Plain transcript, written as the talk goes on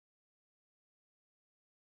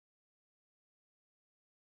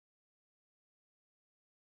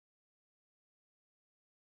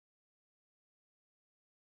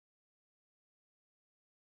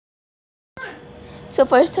So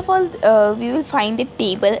first of all, we will find the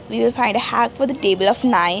table. We will find a hack for the table of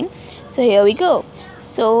 9. So here we go.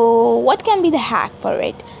 So what can be the hack for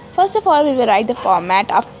it? First of all, we will write the format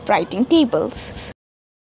of writing tables.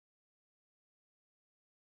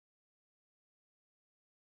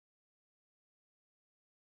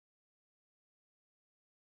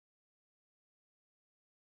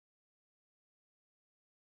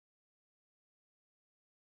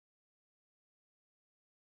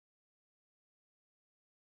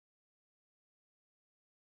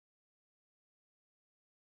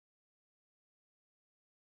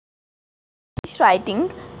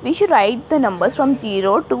 Writing, we should write the numbers from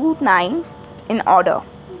 0 to 9 in order.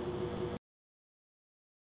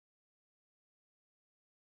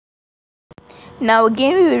 Now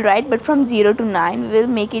again we will write, but from 0 to 9 we will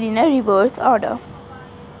make it in a reverse order,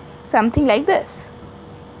 something like this.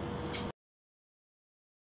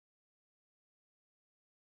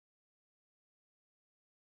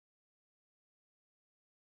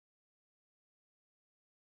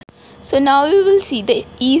 So now we will see the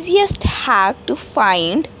easiest hack to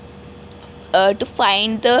find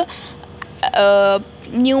the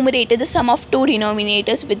numerator, the sum of two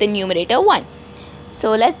denominators with the numerator 1.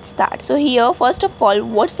 So let's start. So here, first of all,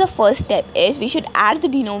 what's the first step is we should add the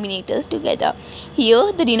denominators together.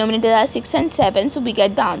 Here the denominators are 6 and 7, so we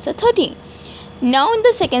get the answer 13. Now in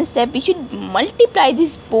the second step, we should multiply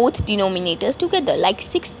these both denominators together, like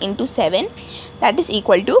 6 into 7, that is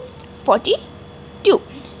equal to 42.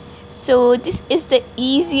 So this is the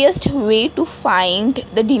easiest way to find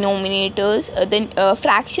the denominators, the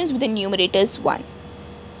fractions with the numerators 1.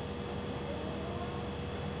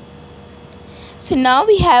 So now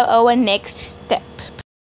we have our next step.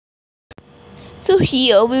 So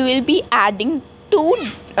here we will be adding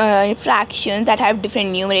two fractions that have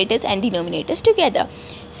different numerators and denominators together.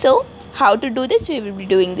 So how to do this? We will be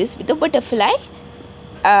doing this with the butterfly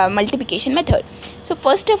multiplication method. So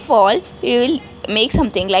first of all, we will make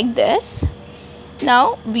something like this.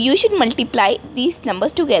 Now you should multiply these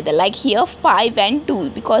numbers together, like here 5 and 2,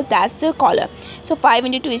 because that's the column. So 5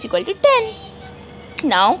 into 2 is equal to 10.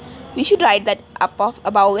 Now we should write that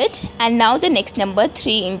above it, and now the next number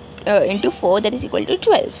 3 into 4, that is equal to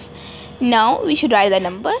 12. Now we should write the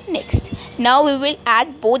number next. Now we will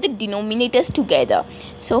add both the denominators together.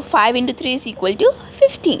 So 5 into 3 is equal to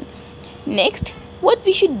 15. Next, what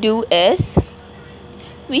we should do is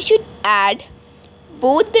we should add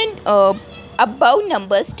both the above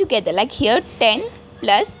numbers together, like here 10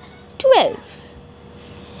 plus 12,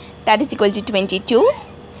 that is equal to 22.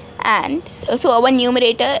 And so our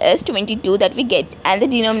numerator is 22 that we get, and the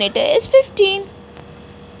denominator is 15.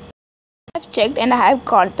 I have checked and I have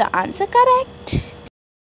got the answer correct.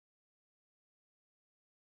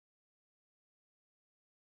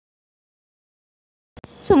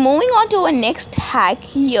 So moving on to our next hack,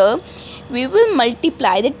 here we will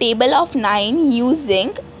multiply the table of 9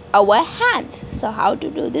 using our hands. So how to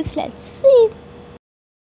do this? Let's see.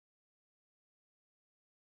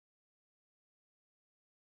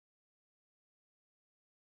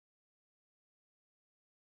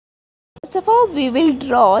 First of all, we will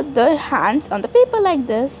draw the hands on the paper like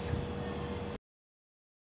this.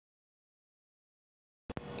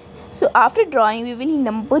 So after drawing, we will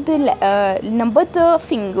number the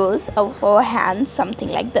fingers of our hands, something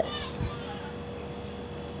like this.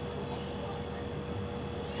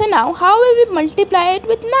 So now how will we multiply it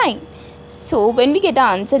with 9? So when we get the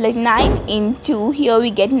answer like 9 into, here we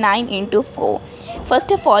get 9 into 4.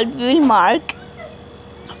 First of all, we will mark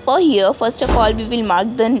for here. First of all, we will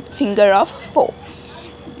mark the finger of 4.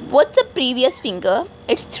 What's the previous finger?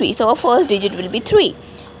 It's 3. So our first digit will be 3.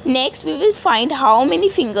 Next, we will find how many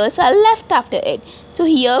fingers are left after it. So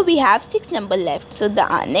here we have 6 number left. So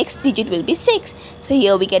the next digit will be 6. So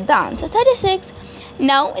here we get the answer 36.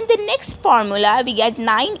 Now in the next formula, we get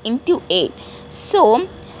 9 into 8. So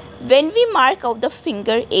when we mark out the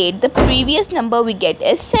finger 8, the previous number we get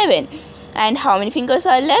is 7. And how many fingers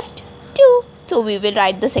are left? 2. So we will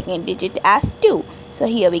write the second digit as 2. So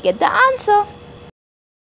here we get the answer.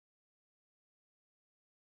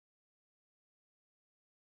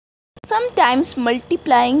 Sometimes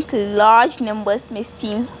multiplying large numbers may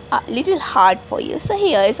seem a little hard for you. So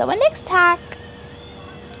here is our next hack.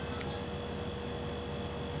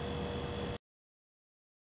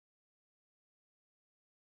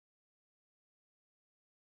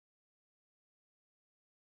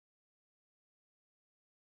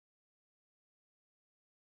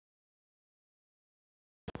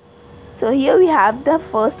 So here we have the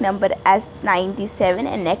first number as 97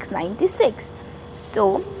 and next 96.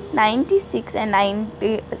 So 96 and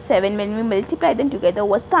 97, when we multiply them together,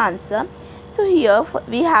 what's the answer? So here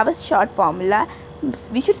we have a short formula.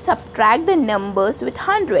 We should subtract the numbers with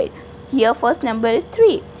 100. Here first number is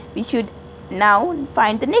 3. We should now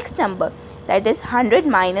find the next number, that is 100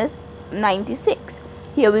 minus 96.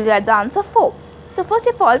 Here we got the answer 4. So first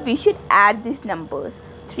of all, we should add these numbers.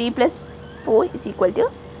 3 plus 4 is equal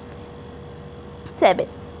to 7.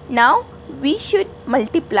 Now we should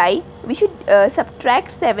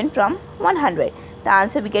subtract 7 from 100. The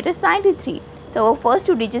answer we get is 93. So our first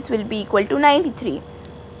two digits will be equal to 93.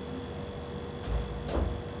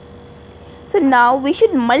 So now we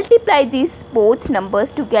should multiply these both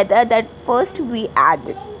numbers together that first we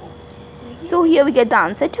added. So here we get the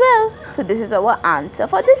answer 12. So this is our answer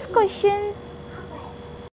for this question.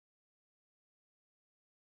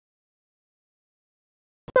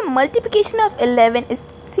 The multiplication of 11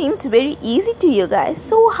 seems very easy to you guys.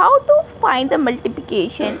 So how to find the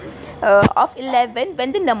multiplication of 11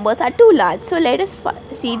 when the numbers are too large? So let us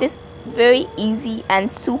see this very easy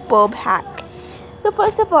and superb hack. So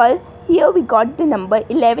first of all, here we got the number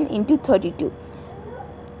 11 into 32.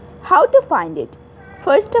 How to find it?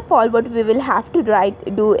 First of all, what we will have to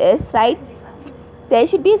do is write, there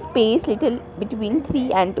should be a space little between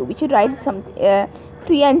 3 and 2. We should write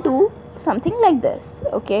 3 and 2, something like this.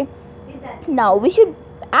 Okay. Now we should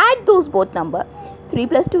add those both numbers. 3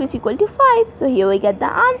 plus 2 is equal to 5. So here we get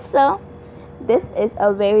the answer. This is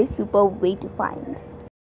a very super way to find.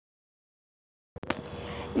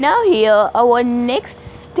 Now here our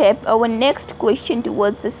next question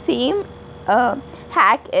towards the same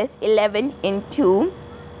hack is 11 into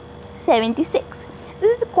 76.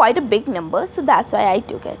 This is quite a big number, so that's why I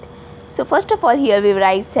took it. So first of all, here we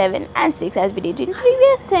write 7 and 6 as we did in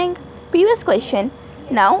previous question.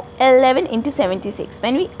 Now 11 into 76.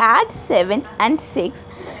 When we add 7 and 6,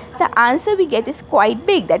 the answer we get is quite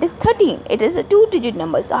big, that is 13. It is a 2-digit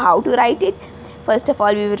number. So how to write it? First of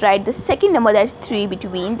all, we will write the second number, that's 3,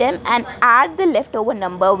 between them and add the leftover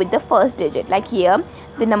number with the first digit. Like here,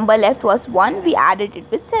 the number left was 1, we added it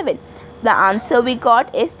with 7. So the answer we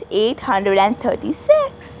got is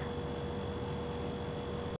 836.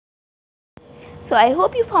 So I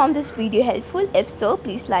hope you found this video helpful. If so,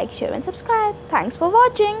 please like, share and subscribe. Thanks for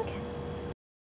watching.